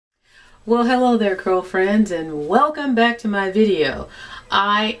Well, hello there, curl friends, and welcome back to my video.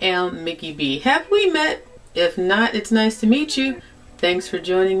 I am Mickey B. Have we met? If not, it's nice to meet you. Thanks for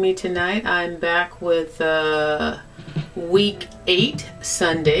joining me tonight. I'm back with week 8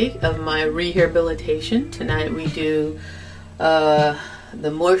 Sunday of my rehabilitation. Tonight we do the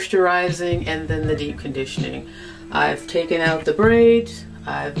moisturizing and then the deep conditioning. I've taken out the braids.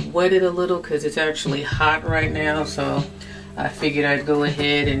 I've wetted a little because it's actually hot right now, so I figured I'd go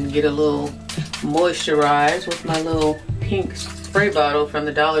ahead and get a little Moisturize with my little pink spray bottle from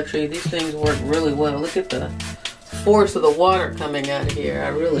the Dollar Tree. These things work really well. Look at the force of the water coming out of here. I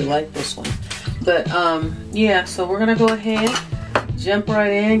really like this one. But yeah, so we're gonna go ahead, jump right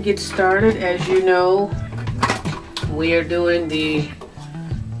in, get started. As you know, we are doing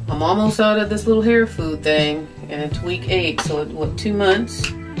I'm almost out of this little hair food thing, and it's week 8, so what, 2 months,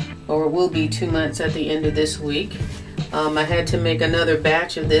 or it will be 2 months at the end of this week. I had to make another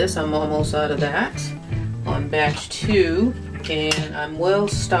batch of this. I'm almost out of that on batch 2, and I'm well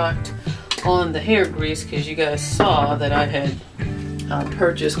stocked on the hair grease because you guys saw that I had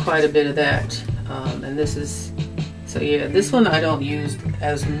purchased quite a bit of that. And this is, so yeah, this one I don't use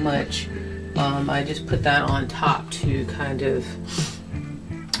as much. I just put that on top to kind of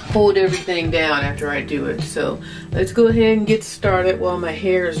hold everything down after I do it. So let's go ahead and get started while my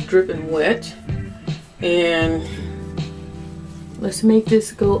hair is dripping wet. And let's make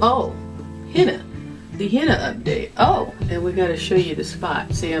this go. Oh, henna. The henna update. Oh, and we got to show you the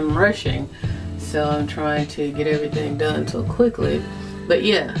spot. See, I'm rushing, so I'm trying to get everything done so quickly. But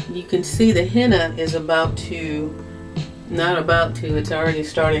yeah, you can see the henna is about to, not about to, it's already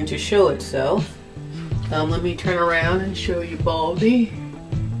starting to show itself. Let me turn around and show you Baldy.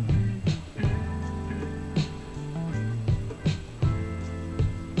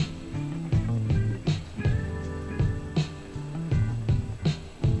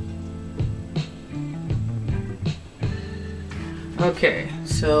 Okay,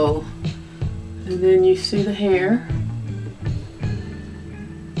 so, and then you see the hair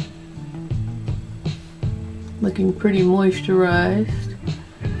looking pretty moisturized.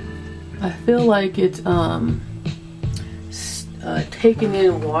 I feel like it's taking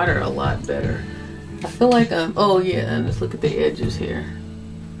in water a lot better. I feel like oh yeah, and let's look at the edges here.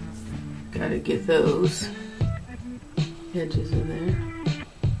 Gotta get those edges in there.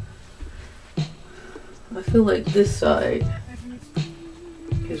 I feel like this side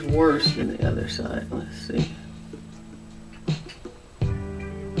is worse than the other side. Let's see.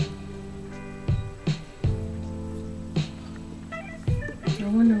 I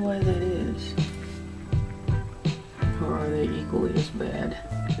wonder why that is. Or are they equally as bad?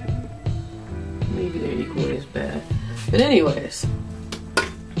 Maybe they're equally as bad. But anyways.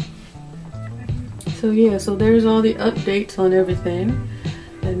 So yeah, so there's all the updates on everything.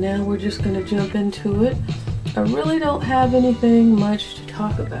 And now we're just gonna jump into it. I really don't have anything much to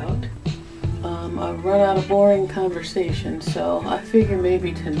talk about. I've run out of boring conversation, so I figure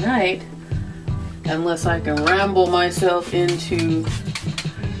maybe tonight, unless I can ramble myself through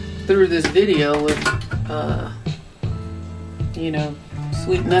this video with, you know,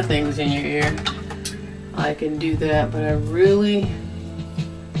 sweet nothings in your ear, I can do that, but I really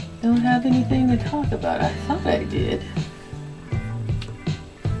don't have anything to talk about. I thought I did.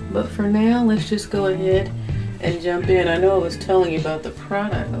 But for now, let's just go ahead and jump in. I know I was telling you about the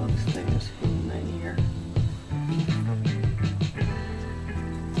product. Oh, this thing is hitting my ear.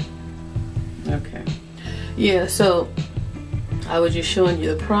 Okay. Yeah, so I was just showing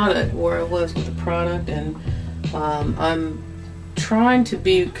you the product, where I was with the product, and I'm trying to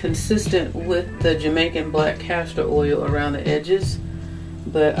be consistent with the Jamaican black castor oil around the edges,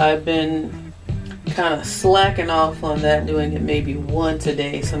 but I've been kind of slacking off on that, doing it maybe once a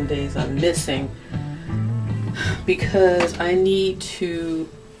day. Some days I'm missing, because I need to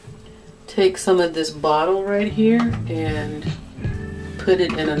take some of this bottle right here and put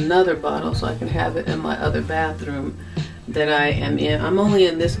it in another bottle so I can have it in my other bathroom that I am in. I'm only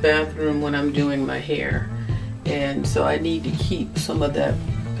in this bathroom when I'm doing my hair, and so I need to keep some of that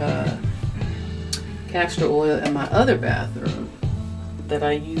castor oil in my other bathroom that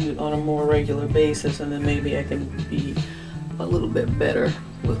I use on a more regular basis, and then maybe I can be a little bit better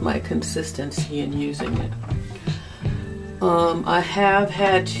with my consistency in using it. I have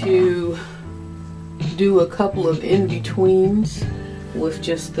had to do a couple of in-betweens with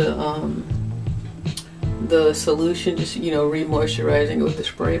just the solution, just, you know, re-moisturizing it with the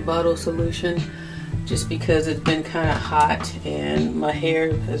spray bottle solution, just because it's been kind of hot and my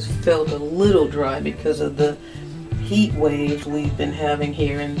hair has felt a little dry because of the heat waves we've been having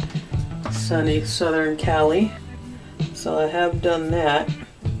here in sunny Southern Cali. So I have done that.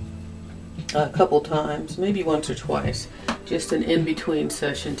 a couple times, maybe once or twice, just an in-between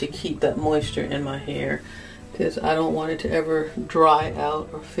session to keep that moisture in my hair, because I don't want it to ever dry out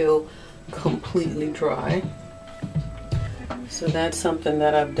or feel completely dry. So that's something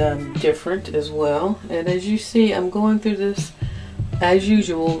that I've done different as well. And as you see, I'm going through this as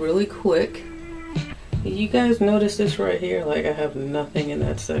usual really quick. You guys notice this right here? Like, I have nothing in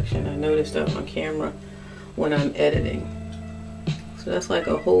that section. I noticed that on camera when I'm editing. So that's like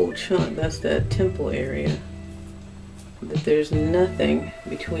a whole chunk. That's that temple area. But there's nothing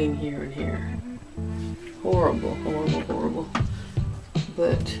between here and here. Horrible, horrible, horrible.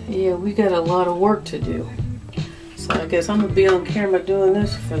 But yeah, we got a lot of work to do. So I guess I'm gonna be on camera doing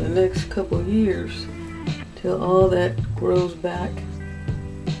this for the next couple of years till all that grows back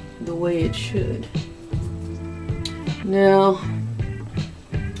the way it should. Now,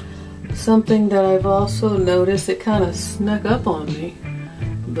 something that I've also noticed, it kind of snuck up on me,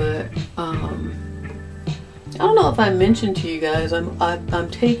 but I don't know if I mentioned to you guys, I'm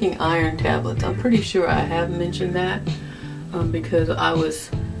taking iron tablets. I'm pretty sure I have mentioned that because I was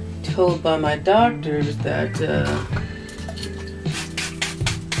told by my doctors that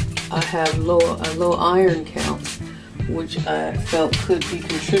I have a low iron count, which I felt could be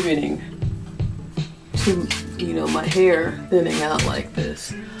contributing to, you know, my hair thinning out like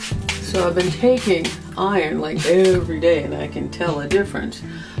this. So I've been taking iron like every day, and I can tell a difference.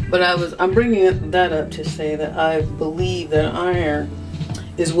 But I'm bringing that up to say that I believe that iron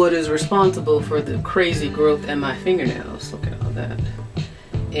is what is responsible for the crazy growth in my fingernails. Look at all that.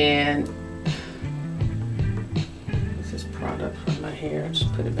 And this is product from my hair. I'll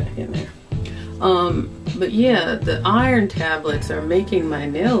just put it back in there. But yeah, the iron tablets are making my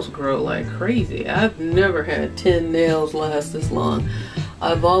nails grow like crazy. I've never had 10 nails last this long.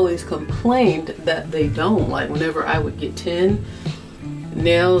 I've always complained that they don't. Like, whenever I would get 10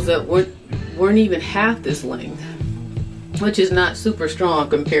 nails that weren't even half this length, which is not super strong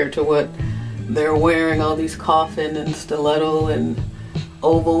compared to what they're wearing, all these coffin and stiletto and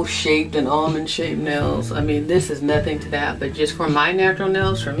oval shaped and almond shaped nails. I mean, this is nothing to that, but just for my natural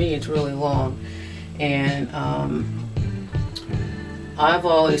nails, for me, it's really long. And I've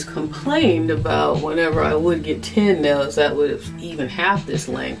always complained about whenever I would get 10 nails that would have even half this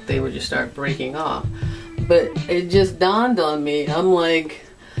length, they would just start breaking off. But it just dawned on me, I'm like,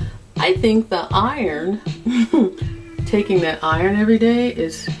 I think the iron, taking that iron every day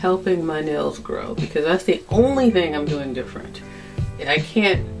is helping my nails grow, because that's the only thing I'm doing different. I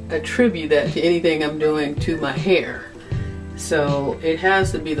can't attribute that to anything I'm doing to my hair. So it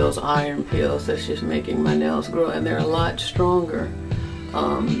has to be those iron pills that's just making my nails grow, and they're a lot stronger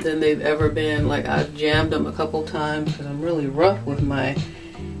than they've ever been. Like, I've jammed them a couple times because I'm really rough with my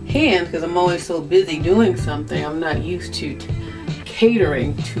hand because I'm always so busy doing something. I'm not used to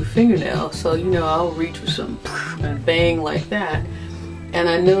catering to fingernails. So, you know, I'll reach with some and bang like that. And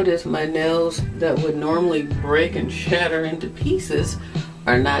I noticed my nails that would normally break and shatter into pieces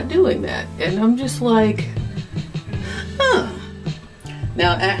are not doing that. And I'm just like, huh.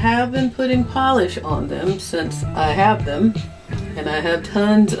 Now, I have been putting polish on them since I have them. And I have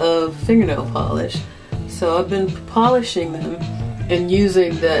tons of fingernail polish. So I've been polishing them and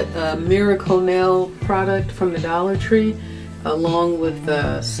using that Miracle Nail product from the Dollar Tree along with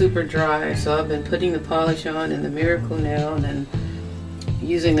Super Dry. So I've been putting the polish on in the Miracle Nail and then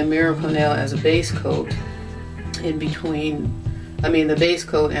using the Miracle Nail as a base coat in between, I mean the base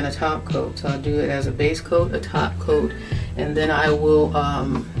coat and a top coat. So I'll do it as a base coat, a top coat, and then I will,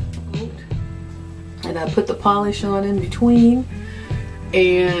 and I put the polish on in between,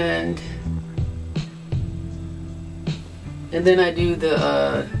 and then I do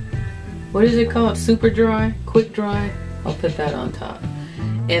the, what is it called, Super Dry, Quick Dry. I'll put that on top.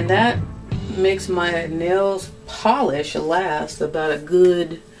 And that makes my nails polish last about a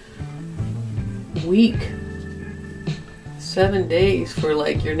good week, 7 days for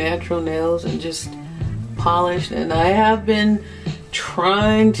like your natural nails, and just polished. And I have been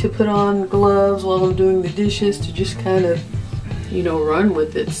trying to put on gloves while I'm doing the dishes to just kind of, you know, run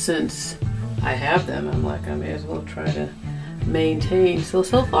with it since I have them. I'm like, I may as well try to maintain. So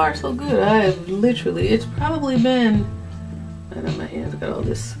far so good. I have literally, it's probably been, I know my hands got all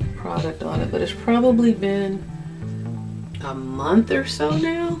this product on it, but it's probably been a month or so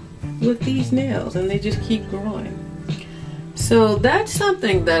now with these nails, and they just keep growing. So that's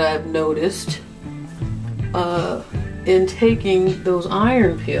something that I've noticed in taking those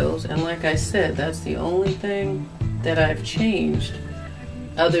iron pills. And like I said, that's the only thing that I've changed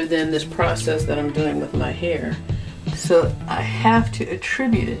other than this process that I'm doing with my hair. So I have to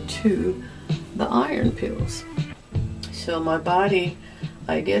attribute it to the iron pills. So my body,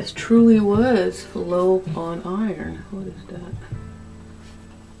 I guess truly was low on iron. What is that?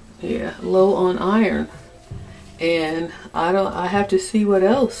 Yeah, low on iron. And I have to see what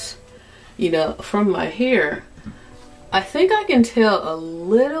else, you know, from my hair. I think I can tell a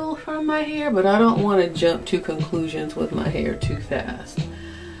little from my hair, but I don't want to jump to conclusions with my hair too fast.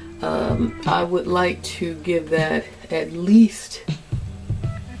 I would like to give that at least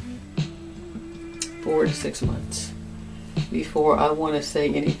 4 to 6 months before I want to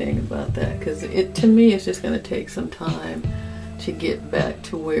say anything about that, because to me it's just going to take some time to get back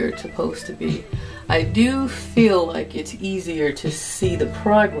to where it's supposed to be. I do feel like it's easier to see the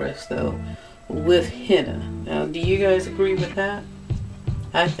progress though with henna. Now, do you guys agree with that?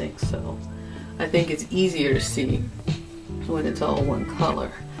 I think so. I think it's easier to see when it's all one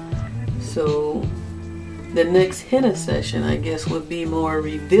color. So the next henna session, I guess, would be more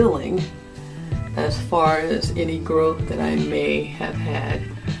revealing as far as any growth that I may have had.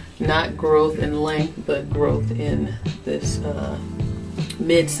 Not growth in length, but growth in this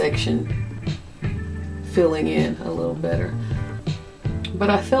midsection, filling in a little better. But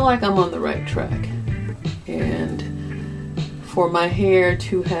I feel like I'm on the right track. And for my hair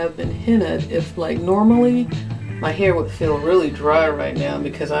to have been hennaed, if like normally my hair would feel really dry right now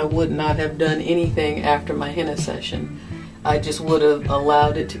because I would not have done anything after my henna session. I just would have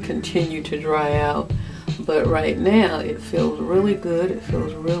allowed it to continue to dry out. But right now it feels really good, it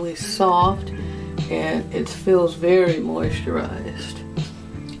feels really soft, and it feels very moisturized.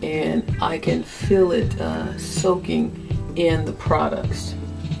 And I can feel it soaking in the products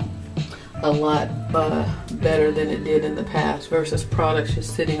a lot better than it did in the past, versus products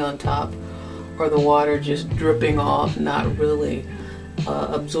just sitting on top or the water just dripping off, not really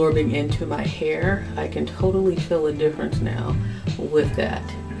absorbing into my hair. I can totally feel a difference now with that.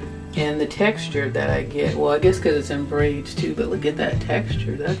 And the texture that I get, well, I guess because it's in braids too, but look at that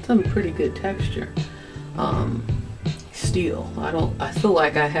texture. That's some pretty good texture. Still, I feel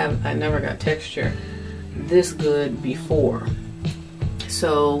like I never got texture this good before.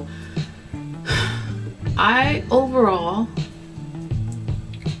 So I overall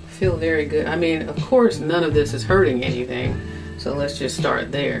feel very good. I mean, of course, none of this is hurting anything. So let's just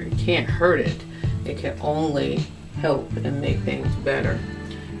start there. You can't hurt it. It can only help and make things better.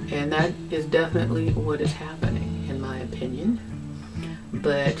 And that is definitely what is happening, in my opinion.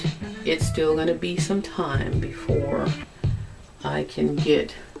 But it's still going to be some time before I can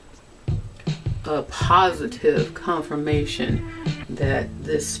get a positive confirmation that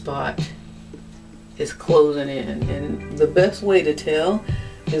this spot is closing in. And the best way to tell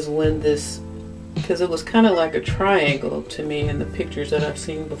is when this, because it was kind of like a triangle to me in the pictures that I've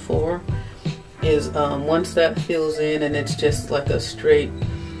seen before, is once that fills in and it's just like a straight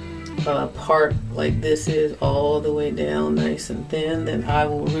part like this is all the way down nice and thin, then I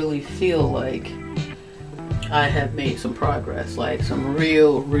will really feel like I have made some progress, like some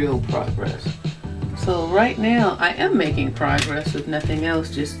real progress. So right now I am making progress, if nothing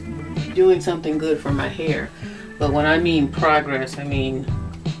else, just doing something good for my hair. But when I mean progress, I mean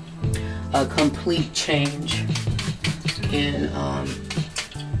a complete change in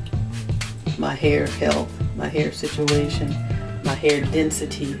my hair health, my hair situation, my hair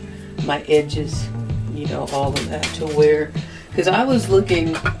density, my edges, you know, all of that, to where, because I was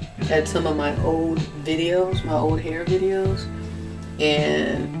looking at some of my old videos, my old hair videos,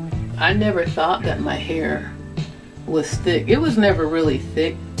 and I never thought that my hair was thick. It was never really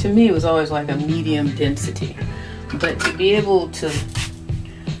thick. To me, it was always like a medium density. But to be able to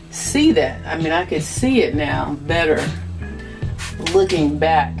see that, I mean, I could see it now better looking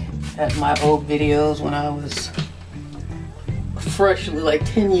back at my old videos when I was freshly, like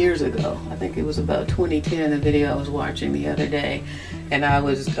 10 years ago. I think it was about 2010, the video I was watching the other day, and I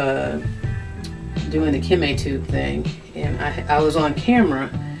was doing the Kime tube thing, and I was on camera,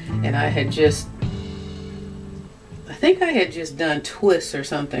 and I think I had just done twists or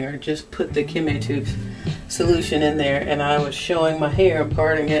something, or just put the Kime tube solution in there, and I was showing my hair,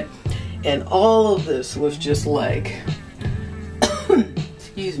 parting it, and all of this was just like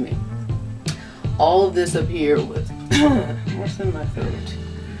excuse me, all of this up here was what's in my throat,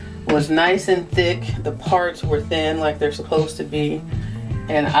 was nice and thick. The parts were thin like they're supposed to be,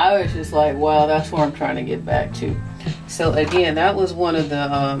 and I was just like, wow, that's where I'm trying to get back to. So again, that was one of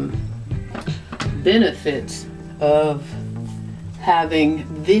the benefits of having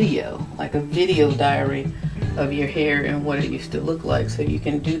video, like a video diary of your hair and what it used to look like, so you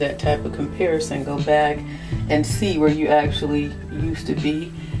can do that type of comparison, go back and see where you actually used to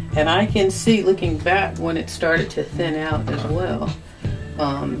be. And I can see, looking back, when it started to thin out as well.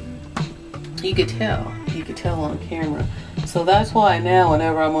 You could tell on camera. So that's why now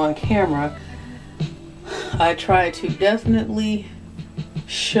whenever I'm on camera, I try to definitely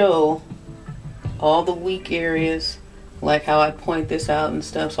show all the weak areas, like how I point this out and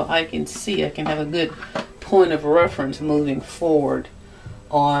stuff, so I can see, I can have a good point of reference moving forward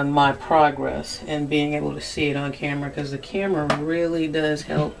on my progress and being able to see it on camera, because the camera really does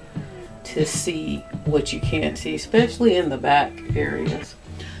help to see what you can't see, especially in the back areas.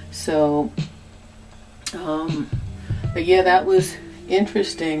 So but yeah, that was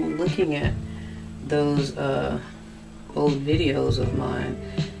interesting looking at those old videos of mine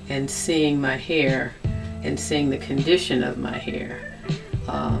and seeing my hair and seeing the condition of my hair,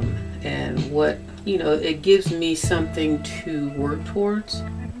 and what, you know, it gives me something to work towards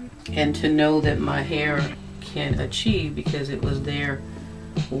and to know that my hair can achieve because it was there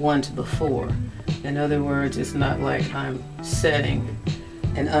once before. In other words, it's not like I'm setting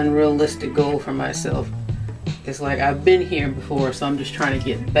an unrealistic goal for myself. It's like I've been here before, so I'm just trying to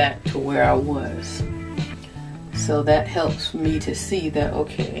get back to where I was. So that helps me to see that,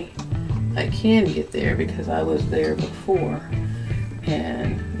 okay, I can get there because I was there before.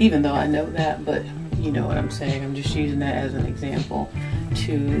 And even though I know that, but you know what I'm saying, I'm just using that as an example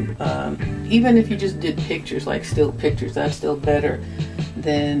to, even if you just did pictures, like still pictures, that's still better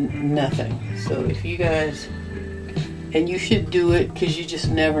than nothing. So if you guys, and you should do it because you just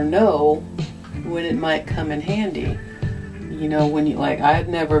never know when it might come in handy. You know, when you, like, I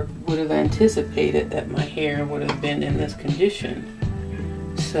never would have anticipated that my hair would have been in this condition.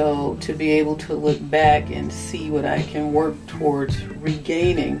 So to be able to look back and see what I can work towards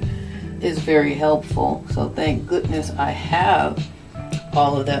regaining is very helpful. So thank goodness I have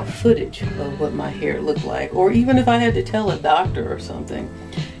all of that footage of what my hair looked like. Or even if I had to tell a doctor or something,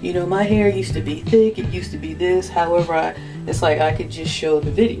 you know, my hair used to be thick, it used to be this, however, it's like I could just show the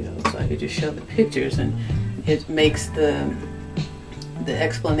videos, I could just show the pictures, and it makes the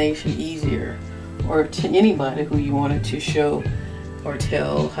explanation easier. Or to anybody who you wanted to show or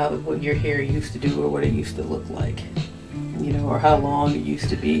tell what your hair used to do or what it used to look like, you know, or how long it used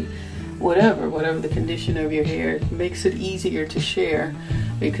to be, whatever the condition of your hair, it makes it easier to share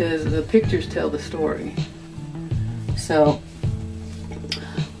because the pictures tell the story. So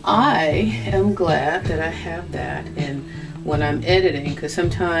I am glad that I have that. And when I'm editing, because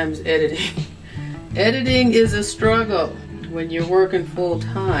sometimes editing is a struggle when you're working full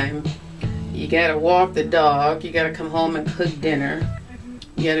time. You gotta walk the dog, you gotta come home and cook dinner,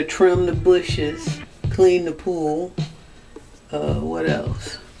 you gotta trim the bushes, clean the pool, what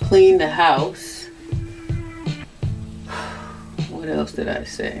else? Clean the house. What else did I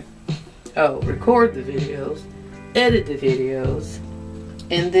say? Oh, record the videos, edit the videos,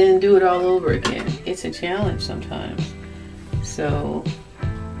 and then do it all over again. It's a challenge sometimes. So,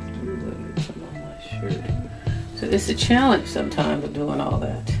 some on my shirt. So it's a challenge sometimes of doing all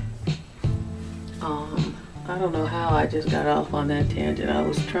that. I don't know how I just got off on that tangent. I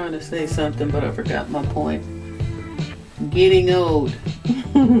was trying to say something, but I forgot my point. Getting old.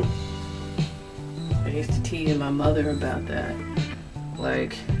 I used to tease my mother about that.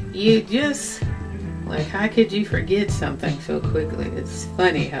 Like, you just, like, how could you forget something so quickly? It's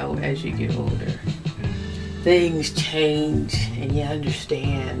funny how as you get older, things change and you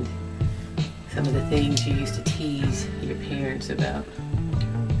understand some of the things you used to tease your parents about,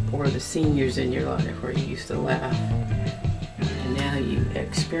 or the seniors in your life where you used to laugh. And now you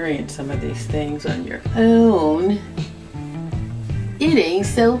experience some of these things on your own. It ain't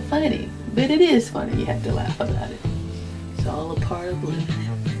so funny, but it is funny. You have to laugh about it. It's all a part of living.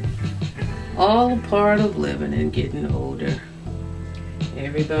 All a part of living and getting older.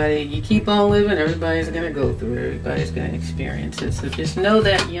 Everybody, you keep on living, everybody's going to go through it. Everybody's going to experience it. So just know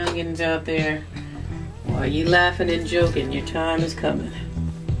that, youngins out there, while you laughing and joking, your time is coming.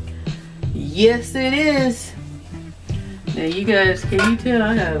 Yes, it is. Now, you guys, can you tell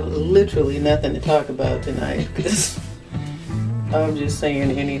I have literally nothing to talk about tonight? Because I'm just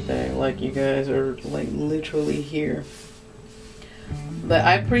saying anything, like you guys are like literally here. But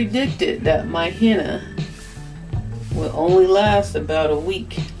I predicted that my henna will only last about a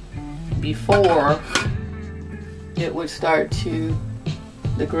week before it would start to,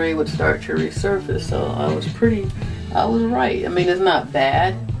 the gray would start to resurface. So I was right. I mean, it's not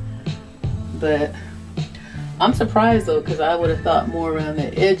bad, but I'm surprised though, because I would have thought more around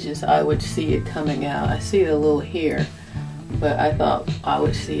the edges I would see it coming out. I see it a little here, but I thought I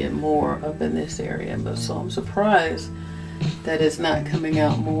would see it more up in this area. But so I'm surprised that it's not coming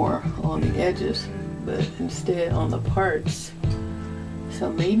out more on the edges, but instead on the parts.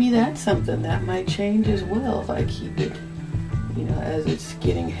 So maybe that's something that might change as well if I keep it, you know, as it's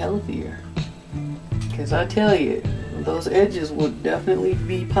getting healthier. Because I tell you, those edges would definitely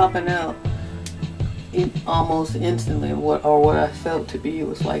be popping out almost instantly. What I felt to be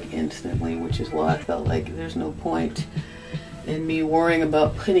was like instantly, which is why I felt like there's no point in me worrying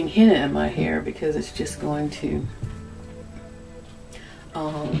about putting henna in my hair, because it's just going to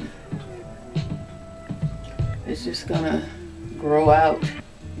it's just gonna grow out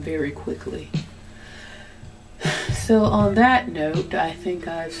very quickly. So on that note, I think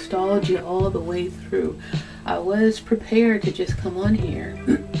I've stalled you all the way through. I was prepared to just come on here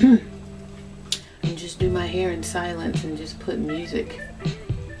and just do my hair in silence and just put music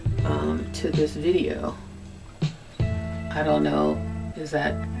to this video. I don't know if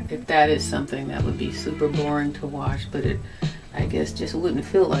that is something that would be super boring to watch, but it, I guess, just wouldn't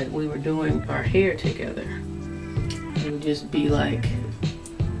feel like we were doing our hair together. It would just be like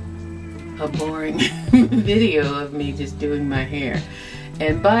a boring video of me just doing my hair.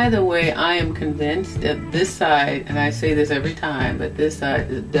 And by the way, I am convinced that this side, and I say this every time, but this side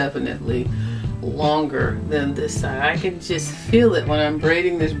is definitely longer than this side. I can just feel it when I'm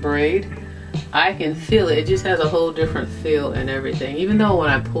braiding this braid. I can feel it. It just has a whole different feel and everything. Even though when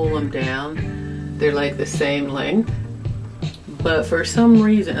I pull them down, they're like the same length. But for some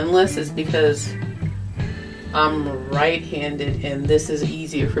reason, unless it's because I'm right-handed and this is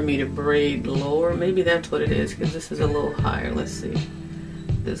easier for me to braid lower, maybe that's what it is, because this is a little higher. Let's see.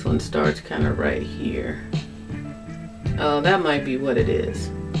 This one starts kind of right here. Oh, that might be what it is.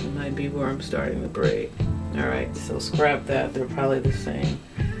 It might be where I'm starting the braid. Alright, so scrap that. They're probably the same.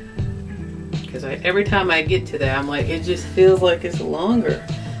 Because every time I get to that, I'm like, it just feels like it's longer.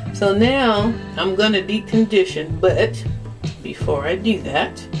 So now I'm going to decondition, but before I do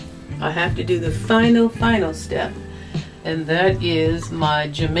that, I have to do the final step, and that is my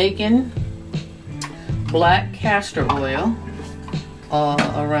Jamaican black castor oil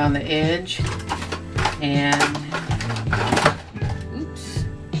around the edge and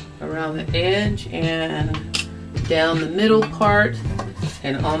around the edge and down the middle part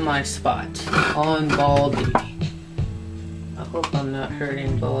and on my spot on Baldy. I hope I'm not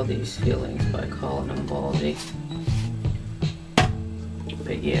hurting Baldy's feelings by calling him Baldy.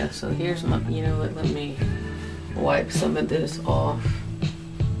 But yeah, so here's my, you know what, let me wipe some of this off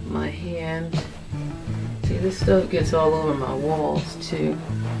my hand. See, this stuff gets all over my walls too.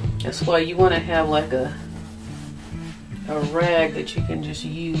 That's why you want to have like a rag that you can just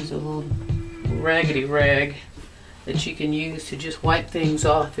use, a little raggedy rag that you can use to just wipe things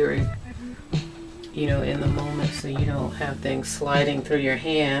off very, you know, in the moment, so you don't have things sliding through your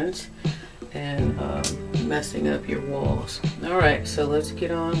hands and messing up your walls. Alright, so let's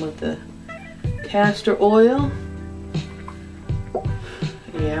get on with the castor oil.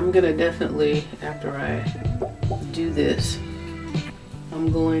 Yeah, I'm gonna definitely, after I do this,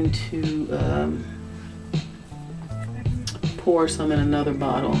 I'm going to pour some in another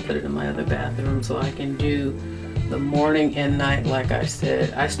bottle and put it in my other bathroom so I can do the morning and night like I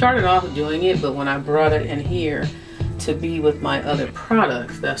said. I started off doing it, but when I brought it in here to be with my other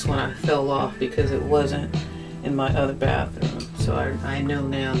products, that's when I fell off because it wasn't in my other bathroom. So I know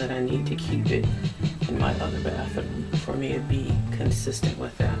now that I need to keep it in my other bathroom for me to be consistent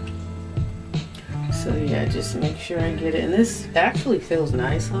with that. So yeah, just make sure I get it. And this actually feels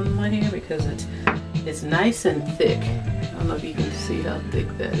nice on my hair because it's nice and thick. I don't know if you can see how thick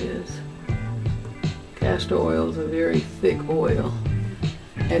that is. Castor oil is a very thick oil,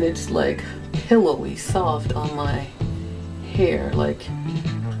 and it's like pillowy soft on my hair. Like,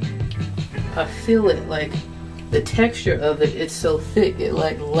 I feel it, like the texture of it, it's so thick it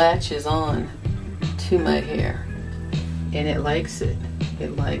like latches on to my hair, and it likes it.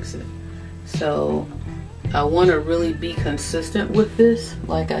 It likes it. So I want to really be consistent with this,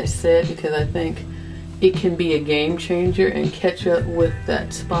 like I said, because I think it can be a game changer and catch up with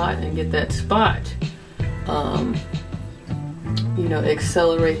that spot and get that spot, you know,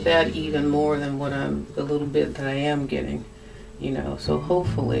 accelerate that even more than what the little bit that I am getting, you know. So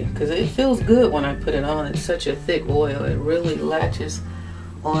hopefully, because it feels good when I put it on. It's such a thick oil, it really latches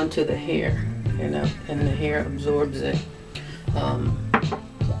onto the hair, you know, and the hair absorbs it.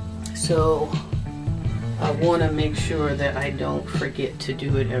 So I want to make sure that I don't forget to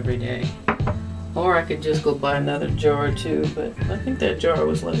do it every day. Or I could just go buy another jar too, but I think that jar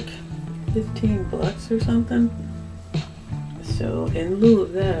was like 15 bucks or something. So in lieu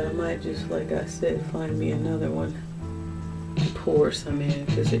of that, I might just, like I said, find me another one and pour some in,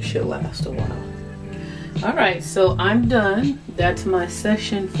 because it should last a while. Alright, so I'm done. That's my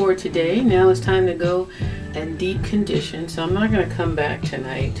session for today. Now it's time to go and deep condition. So I'm not going to come back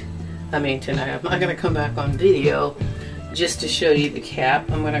tonight. I'm not going to come back on video just to show you the cap.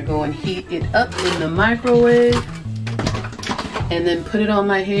 I'm going to go and heat it up in the microwave and then put it on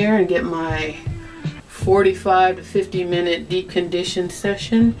my hair and get my 45 to 50 minute deep condition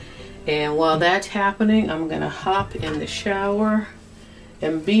session. And while that's happening, I'm gonna hop in the shower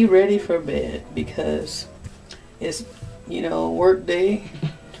and be ready for bed, because it's, you know, work day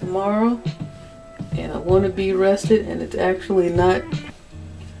tomorrow and I want to be rested, and it's actually not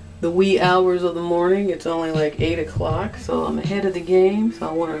the wee hours of the morning. It's only like 8 o'clock, so I'm ahead of the game. So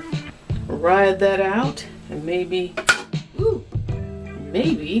I want to ride that out and maybe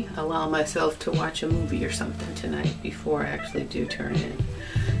allow myself to watch a movie or something tonight before I actually do turn in.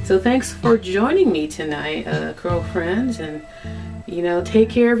 So thanks for joining me tonight, Curlfriends, and you know, take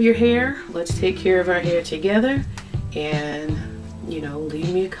care of your hair. Let's take care of our hair together. And you know,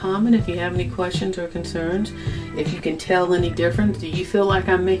 leave me a comment if you have any questions or concerns. If you can tell any difference, do you feel like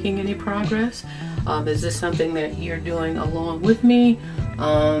I'm making any progress? Is this something that you're doing along with me?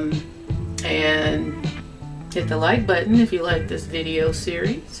 And hit the like button if you like this video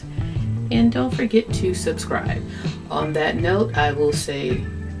series. And don't forget to subscribe. On that note, I will say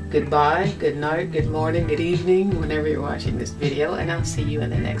goodbye, good night, good morning, good evening, whenever you're watching this video, and I'll see you in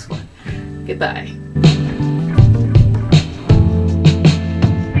the next one. Goodbye.